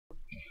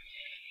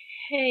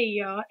Hey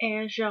y'all,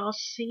 as y'all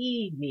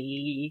see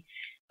me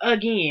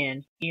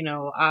again,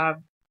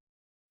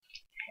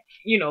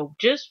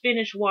 just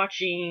finished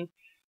watching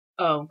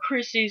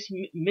Chrissy's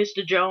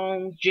Mr.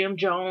 Jones, Jim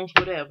Jones,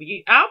 whatever.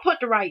 I'll put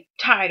the right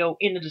title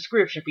in the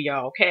description for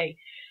y'all, okay?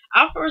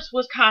 I first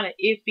was kind of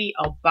iffy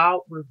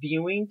about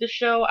reviewing the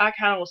show. I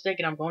kind of was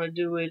thinking I'm going to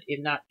do it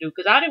and not do,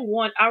 because I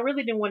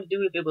really didn't want to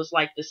do it if it was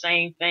like the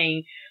same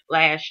thing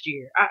last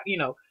year.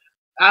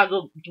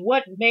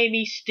 What made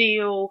me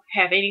still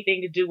have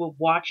anything to do with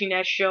watching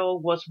that show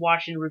was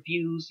watching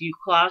reviews.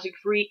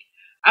 UClosetfreak.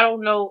 I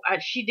don't know.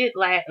 She did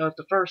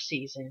the first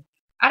season.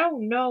 I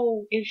don't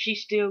know if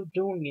she's still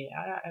doing it.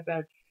 I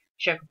gotta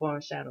check up on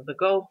her channel.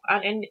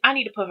 And I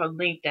need to put her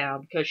link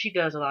down because she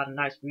does a lot of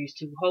nice reviews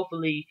too.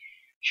 Hopefully,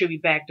 she'll be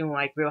back doing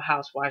like Real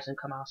Housewives and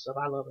come out stuff.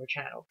 I love her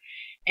channel.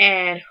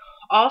 And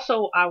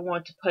also, I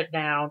want to put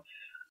down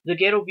the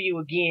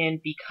Thaghettoview again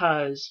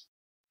because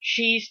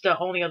she's the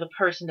only other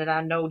person that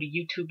I know, the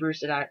YouTubers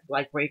that I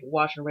like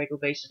watch on a regular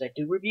basis that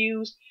do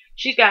reviews.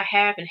 She's got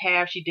half and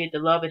half. She did the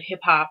Love and Hip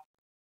Hop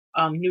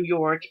New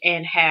York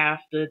and half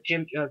the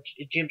Jim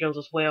Jones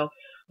as well.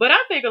 But I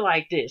figure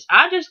like this.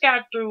 I just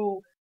got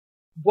through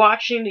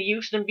watching the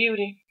Houston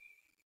Beauty.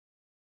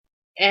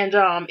 And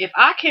if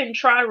I can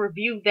try to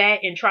review that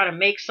and try to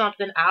make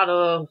something out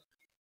of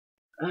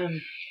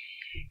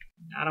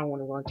I don't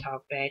want to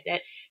talk bad.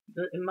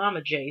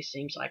 Mama J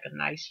seems like a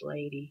nice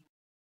lady.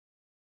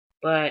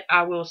 But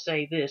I will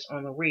say this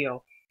on the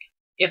real.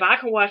 If I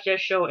can watch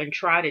that show and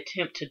try to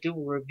attempt to do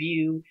a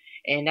review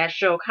and that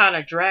show kind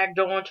of dragged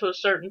on to a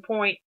certain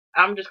point,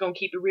 I'm just going to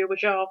keep it real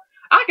with y'all.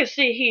 I can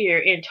sit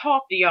here and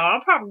talk to y'all.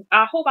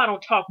 I hope I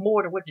don't talk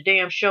more than what the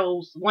damn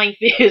show's length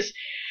is.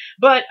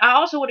 But I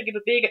also want to give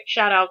a big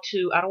shout out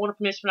to, I don't want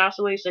to mispronounce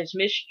the way it says,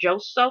 Miss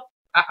Joseph.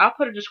 I'll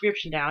put a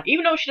description down.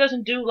 Even though she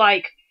doesn't do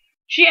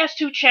she has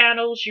 2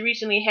 channels.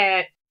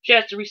 She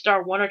has to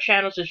restart one of her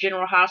channels as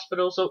General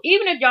Hospital. So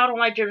even if y'all don't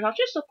like General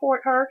Hospital, just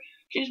support her.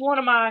 She's one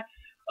of my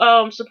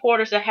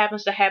supporters that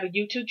happens to have a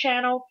YouTube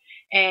channel.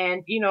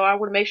 And, I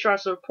want to make sure I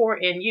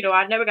support. And,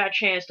 I never got a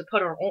chance to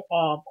put her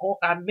on.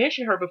 I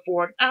mentioned her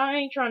before. I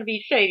ain't trying to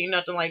be shady,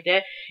 nothing like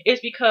that.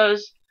 It's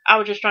because I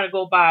was just trying to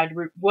go by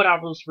what I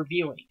was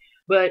reviewing.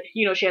 But,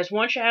 she has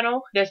one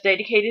channel that's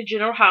dedicated to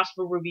General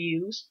Hospital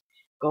reviews.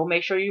 Go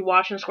make sure you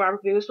watch and subscribe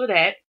reviews for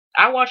that.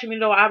 I watch them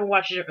even though I haven't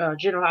watched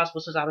General Hospital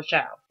since I was a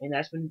child. And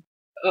that's been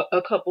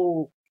a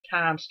couple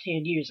times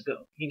 10 years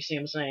ago. You see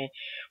what I'm saying?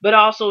 But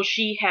also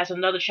she has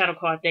another channel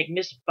called, I think,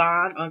 Miss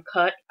Bond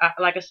Uncut.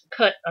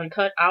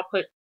 Uncut. I'll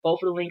put both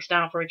of the links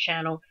down for her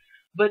channel.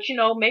 But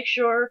make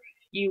sure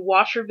you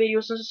watch her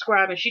videos and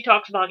subscribe. And she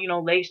talks about,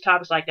 latest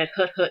topics like that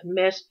hut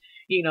mess.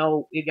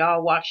 If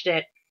y'all watch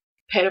that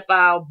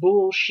pedophile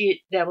bullshit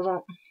that was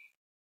on,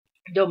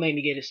 don't make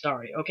me get it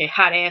started. Okay,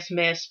 hot ass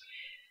mess.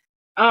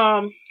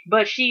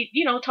 But she,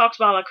 talks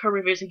about like her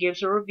reviews and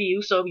gives her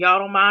review. So if y'all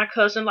don't mind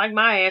cussing like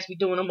my ass be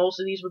doing most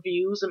of these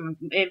reviews and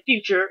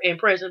future and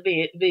present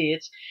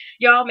vids,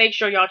 y'all make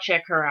sure y'all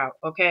check her out,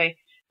 okay?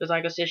 Because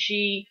like I said,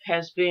 she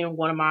has been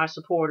one of my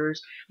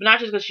supporters. But not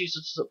just because she's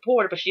a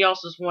supporter, but she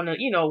also is one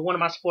of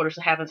my supporters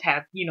that happens to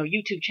have,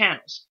 YouTube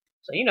channels.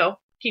 So,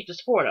 keep the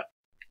support up.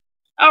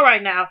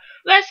 Alright, now,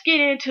 let's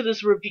get into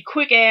this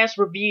quick ass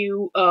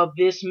review of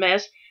this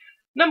mess.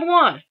 Number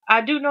 1, I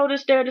do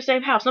notice they're in the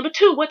same house. Number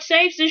 2, what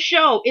saves this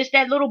show is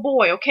that little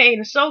boy, okay?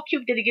 And it's so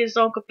cute that he gets his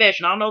own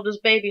confession. I don't know, this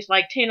baby's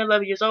like 10,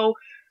 11 years old,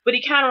 but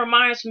he kind of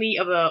reminds me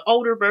of an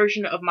older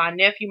version of my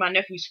nephew. My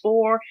nephew's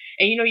 4,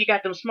 and you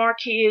got them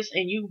smart kids,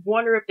 and you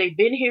wonder if they've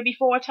been here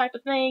before type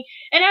of thing.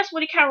 And that's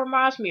what he kind of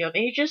reminds me of.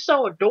 And he's just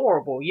so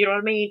adorable, you know what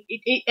I mean?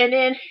 And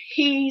then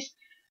he's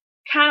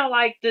kind of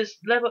like this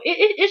level.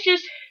 It's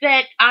just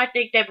that I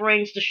think that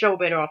brings the show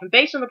better off. And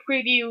based on the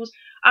previews,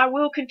 I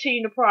will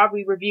continue to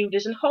probably review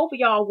this, and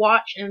hopefully y'all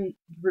watch and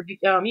review,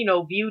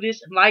 view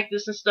this and like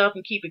this and stuff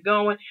and keep it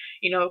going,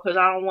 because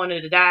I don't want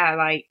it to die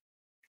like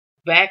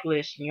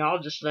backlist and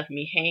y'all just left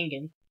me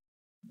hanging.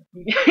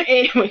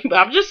 Anyway, but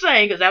I'm just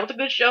saying because that was a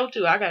good show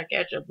too. I gotta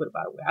catch up with it,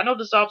 by the way. I know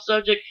this is off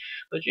subject,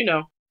 but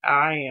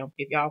I am.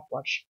 If y'all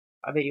watch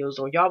my videos,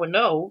 or y'all would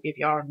know if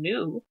y'all are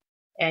new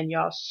and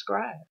y'all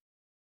subscribe.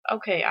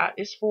 Okay,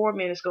 it's 4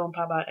 minutes going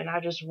pop out, and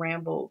I just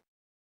rambled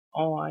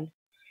on.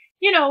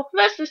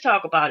 Let's just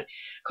talk about it.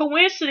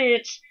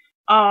 Coincidence,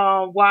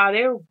 while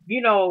they're,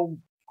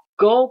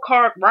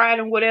 go-kart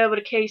riding, whatever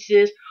the case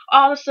is,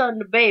 all of a sudden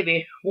the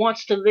baby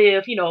wants to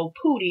live,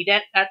 Pootie,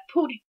 that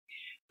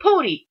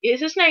Pootie, is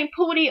his name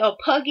Pootie or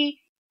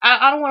Puggy?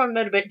 I don't want to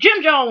remember, but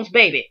Jim Jones'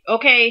 baby,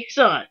 okay,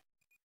 son,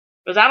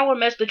 because I don't want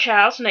to mess the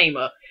child's name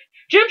up.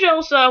 Jim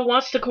Jones' son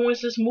wants to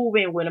coincidence move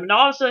in with him, and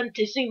all of a sudden,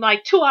 it seemed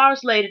like 2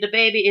 hours later, the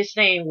baby is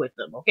staying with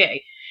them,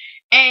 okay?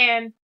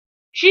 And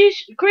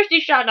Christy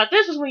shot. Now,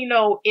 this is when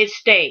it's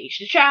staged.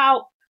 The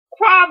child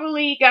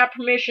probably got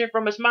permission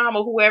from his mom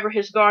or whoever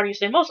his guardian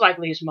said, most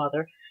likely his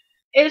mother,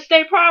 is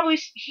they probably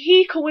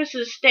he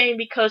coincidentally staying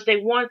because they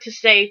wanted to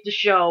save the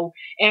show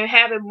and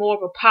have it more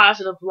of a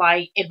positive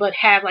light, but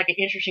have like an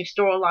interesting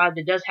storyline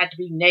that does have to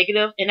be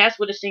negative, and that's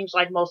what it seems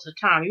like most of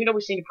the time. You know,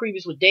 we've seen the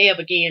previews with Deb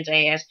again's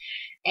ass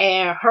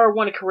and her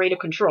wanting creative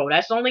control.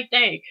 That's the only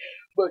thing.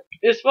 But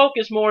it's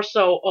focused more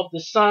so of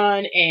the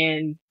son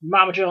and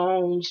Mama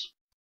Jones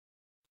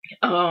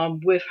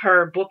with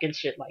her book and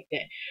shit like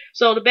that.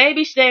 So the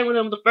baby's staying with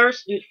him the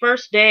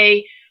first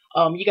day.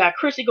 You got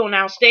Chrissy going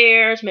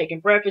downstairs, making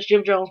breakfast,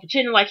 Jim Jones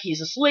pretending like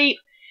he's asleep.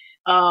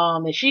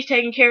 And she's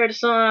taking care of the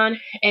son,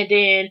 and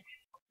then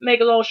make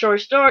a long story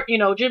short,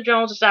 Jim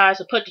Jones decides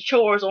to put the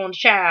chores on the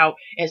child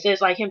and says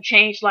like him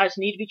change lives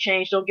need to be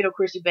changed, don't get on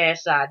Chrissy's bad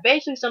side.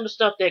 Basically some of the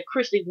stuff that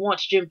Chrissy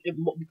wants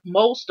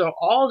most or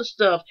all the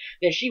stuff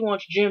that she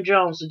wants Jim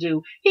Jones to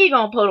do, he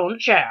gonna put on the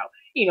child.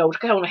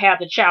 Gonna have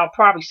the child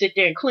probably sit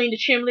there and clean the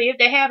chimney if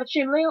they have a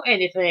chimney or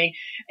anything,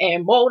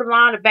 and mow the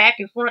lawn the back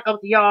and front of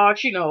the yard,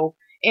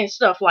 and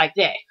stuff like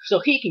that, so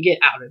he can get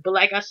out of it. But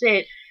like I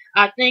said,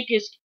 I think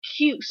it's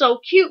cute, so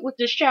cute with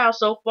this child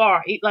so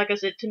far. Like I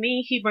said, to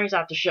me, he brings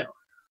out the show.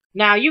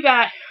 Now you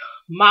got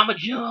Mama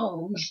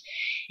Jones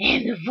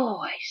and the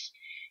voice.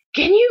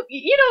 Ain't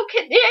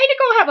it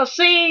gonna have a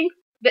scene?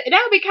 That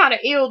would be kind of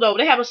ill though.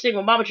 They have a scene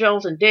with Mama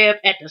Jones and Deb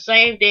at the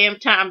same damn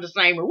time, the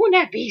same room.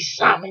 Wouldn't that be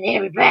something?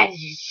 Everybody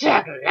just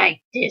sucker like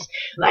this,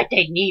 like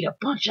they need a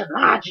bunch of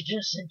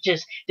lozenges and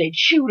just they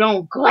chewed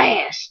on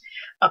glass,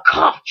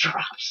 cough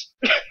drops.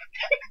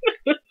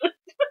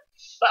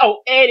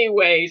 So,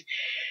 anyways,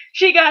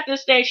 she got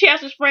this thing. She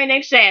has this friend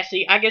named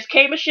Sassy. I guess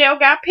K. Michelle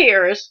got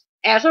Paris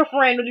as her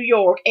friend in New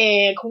York.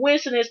 And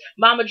coincidence,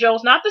 Mama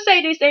Jones, not to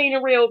say they ain't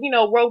a real,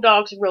 road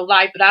dogs in real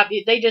life, but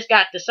they just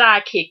got the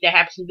sidekick that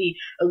happens to be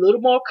a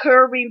little more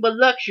curvy but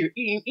luxury.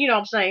 You know what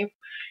I'm saying?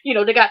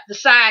 They got the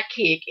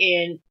sidekick.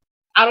 And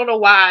I don't know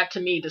why,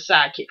 to me, the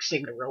sidekicks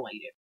seem to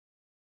relate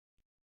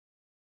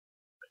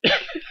it.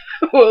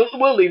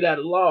 we'll leave that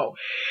alone.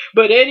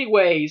 But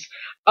anyways,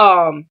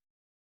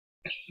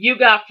 you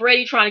got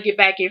Freddy trying to get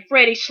back in.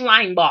 Freddy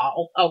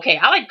Slimeball. Okay,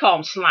 I like to call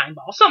him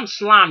Slimeball. Something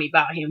slimy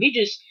about him. He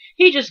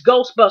just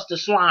Ghostbuster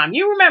slime.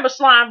 You remember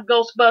Slime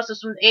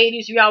Ghostbusters from the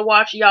 80s? Y'all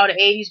watching y'all the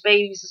 80s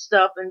babies and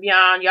stuff and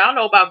beyond. Y'all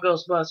know about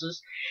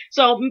Ghostbusters.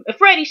 So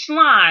Freddy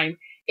Slime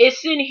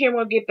is sitting here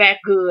when get back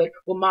good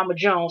with Mama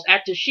Jones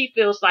after she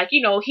feels like,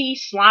 he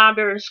slimed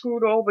her and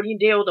screwed her over and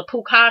deal with the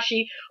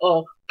Pukashi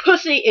or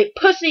pussy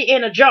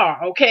in a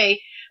jar,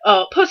 okay?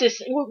 Pussy,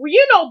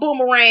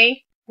 Boomerang.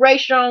 Ray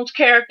Jones'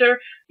 character,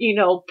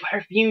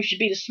 perfume should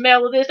be the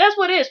smell of this. That's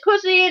what it is.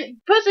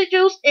 Pussy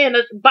juice in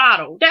a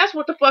bottle. That's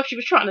what the fuck she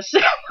was trying to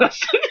sell us.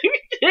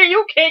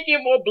 You can't get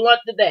more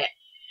blunt than that.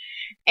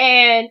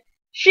 And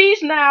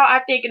she's now,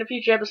 I think, in a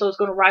future episodes,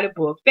 going to write a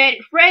book.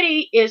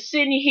 Freddy is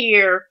sitting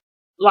here,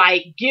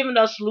 like, giving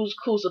us loose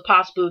clues of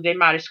possibility they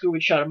might have screwed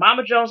each other.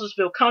 Mama Jones is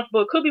feel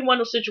comfortable. It could be one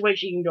of those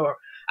situations you ignore.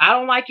 I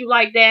don't like you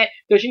like that,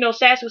 because,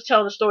 Sassy was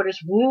telling the story,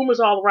 there's rumors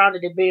all around that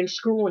they've been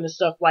screwing and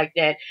stuff like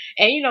that.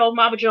 And,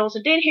 Mama Jones,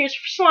 and then here's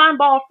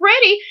Slimeball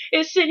Freddy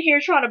is sitting here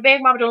trying to beg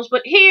Mama Jones.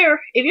 But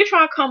here, if you're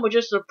trying to come with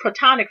just a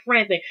platonic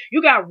friend thing,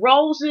 you got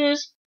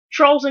roses,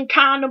 trolls and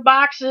condom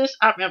boxes.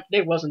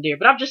 They wasn't there,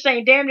 but I'm just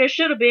saying, damn, there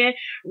should have been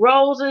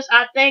roses.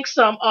 I think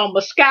some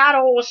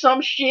Moscato or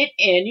some shit,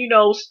 and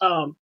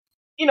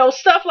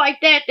stuff like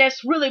that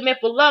that's really meant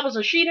for lovers,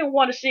 and she didn't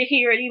want to sit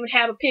here and even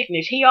have a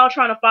picnic. He all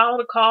trying to follow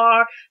the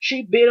car.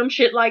 She bit him,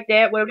 shit like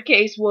that, whatever the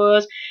case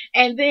was.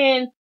 And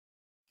then,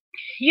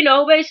 he's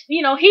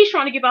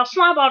trying to give out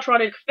Slimeball trying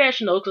to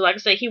confessional, because like I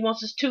say, he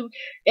wants his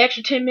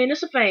extra 10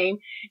 minutes of fame.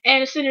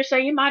 And it's sitting there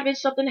saying it might have been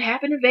something that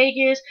happened in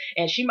Vegas,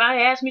 and she might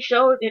have asked me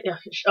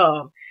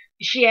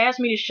she asked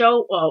me to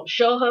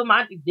show her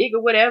my dick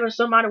or whatever, and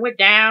somebody went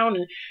down,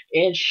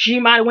 and she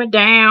might have went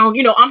down.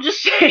 I'm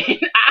just saying,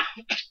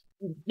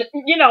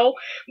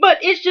 but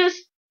it's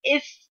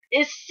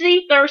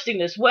sea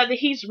thirstiness, whether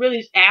he's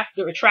really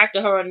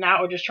attracted her or not,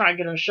 or just trying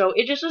to get on the show.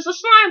 It just is a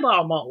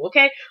Slimeball mode,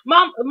 okay?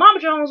 Mama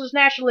Jones is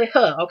naturally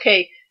her,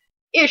 okay?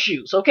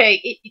 Issues,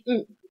 okay?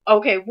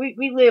 Okay,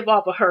 we live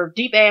off of her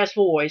deep ass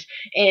voice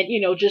and,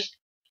 just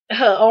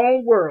her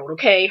own world,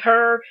 okay?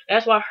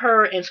 That's why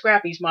her and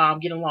Scrappy's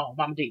mom get along,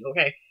 Mama D,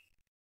 okay?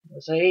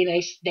 So they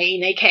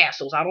in they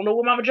castles. I don't know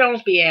where Mama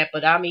Jones be at,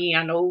 but I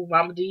know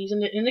Mama D's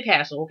in the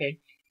castle, okay?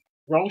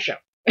 Wrong show.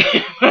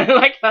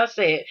 Like I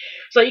said.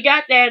 So you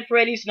got that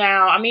Freddy's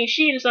now.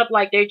 She ends up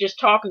like they're just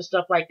talking and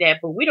stuff like that,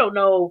 but we don't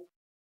know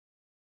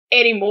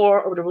any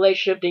more of the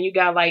relationship. Then you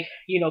got like,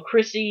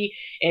 Chrissy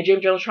and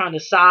Jim Jones trying to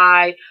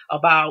decide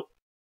about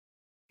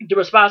the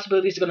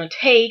responsibilities they're going to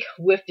take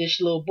with this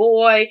little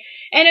boy,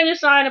 and then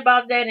deciding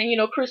about that.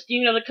 And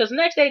Christy, because the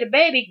next day the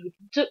baby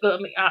took,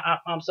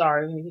 I'm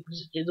sorry,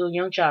 the little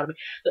young child,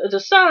 the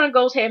son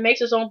goes ahead and makes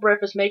his own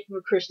breakfast, making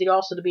for Christy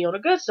also to be on the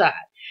good side.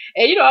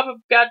 And I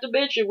forgot to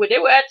mention when they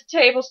were at the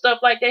table, stuff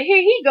like that,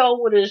 here he go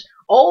with his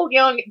old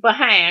young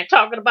behind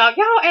talking about,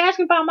 y'all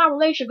asking about my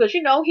relation, because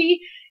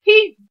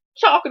he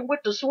talking with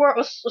the swirl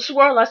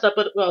and stuff,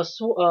 but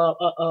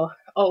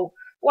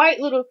white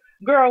little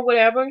girl,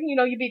 whatever. You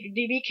know, you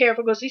be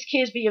careful because these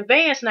kids be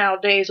advanced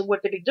nowadays of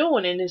what they be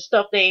doing and this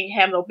stuff they ain't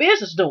have no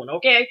business doing.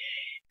 Okay,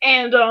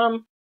 and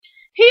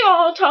he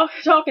all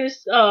talking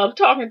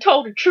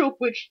told the truth,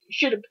 which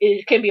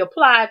it can be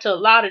applied to a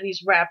lot of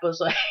these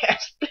rappers.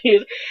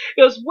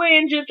 Because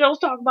when Jim Jones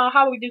talking about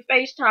how we do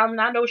FaceTime,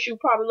 and I know she would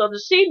probably love to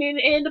see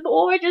me, and the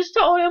boy just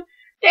told him,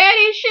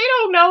 "Daddy, she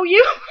don't know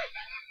you."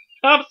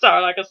 I'm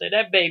sorry, like I said,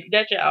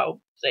 that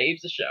child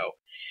saves the show.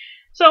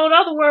 So in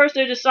other words,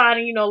 they're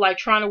deciding, like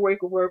trying to work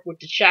with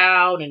the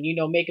child and,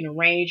 making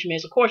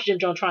arrangements. Of course, Jim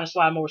Jones trying to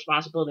slide more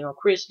responsibility on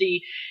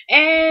Christy.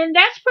 And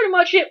that's pretty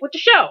much it with the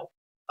show.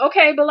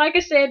 Okay, but like I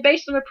said,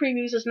 based on the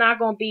previews, it's not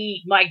going to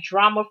be like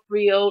drama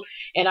filled.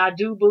 And I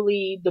do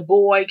believe the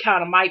boy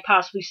kind of might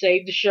possibly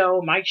save the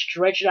show, might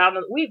stretch it out.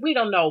 We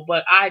don't know,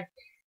 but I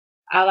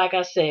like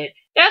I said,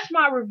 that's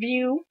my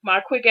review, my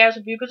quick ass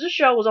review, because this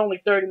show was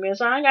only 30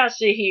 minutes. I ain't gotta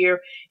sit here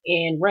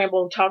and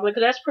ramble and talk,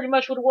 because that's pretty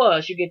much what it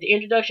was. You get the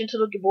introduction to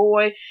the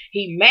boy.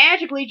 He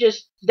magically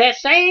just that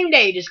same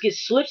day just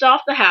gets slips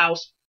off the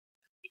house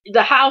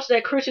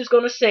that Chris is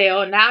gonna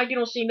sell. And now you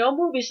don't see no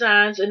movie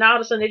signs, and all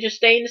of a sudden they just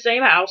stay in the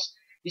same house.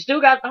 You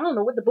still got, I don't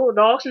know what the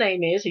bulldog's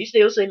name is. He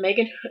still say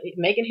making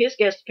his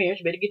guest appearance.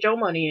 You better get your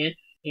money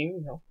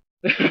in.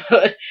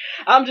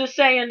 I'm just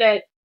saying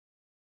that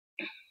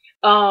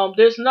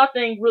there's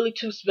nothing really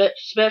too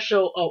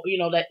special,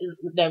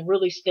 that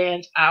really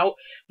stands out,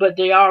 but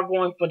they are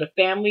going for the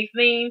family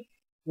theme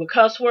with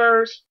cuss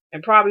words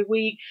and probably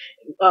weed,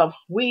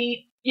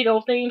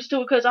 themes too.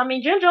 Because I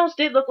mean, Jim Jones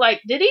did he look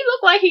like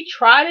he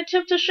tried to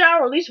attempt to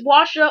shower, or at least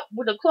wash up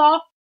with a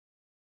cloth?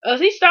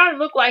 He started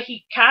to look like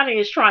he kind of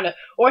is trying to,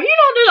 or he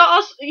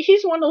don't do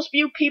he's one of those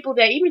few people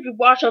that even if you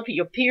wash up, he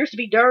appears to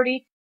be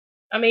dirty.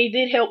 I mean, it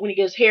did help when he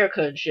gets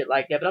haircut and shit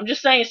like that. But I'm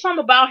just saying,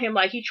 something about him,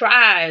 like he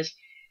tries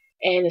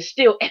and it's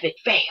still epic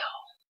fail.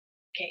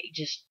 Okay,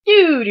 just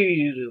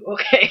do.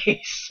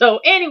 Okay, so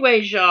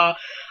anyways, y'all,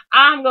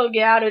 I'm gonna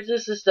get out of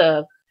this. Is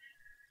the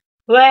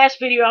last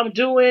video I'm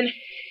doing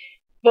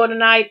for the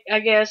night, I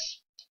guess,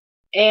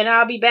 and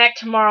I'll be back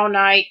tomorrow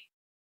night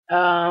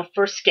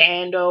for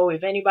Scandal.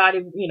 If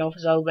anybody,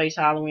 celebrates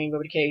Halloween,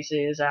 whatever the case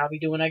is, I'll be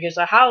doing, I guess,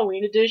 a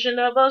Halloween edition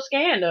of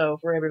Scandal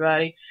for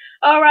everybody.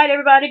 All right,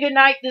 everybody, good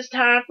night this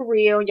time for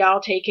real.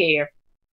 Y'all take care.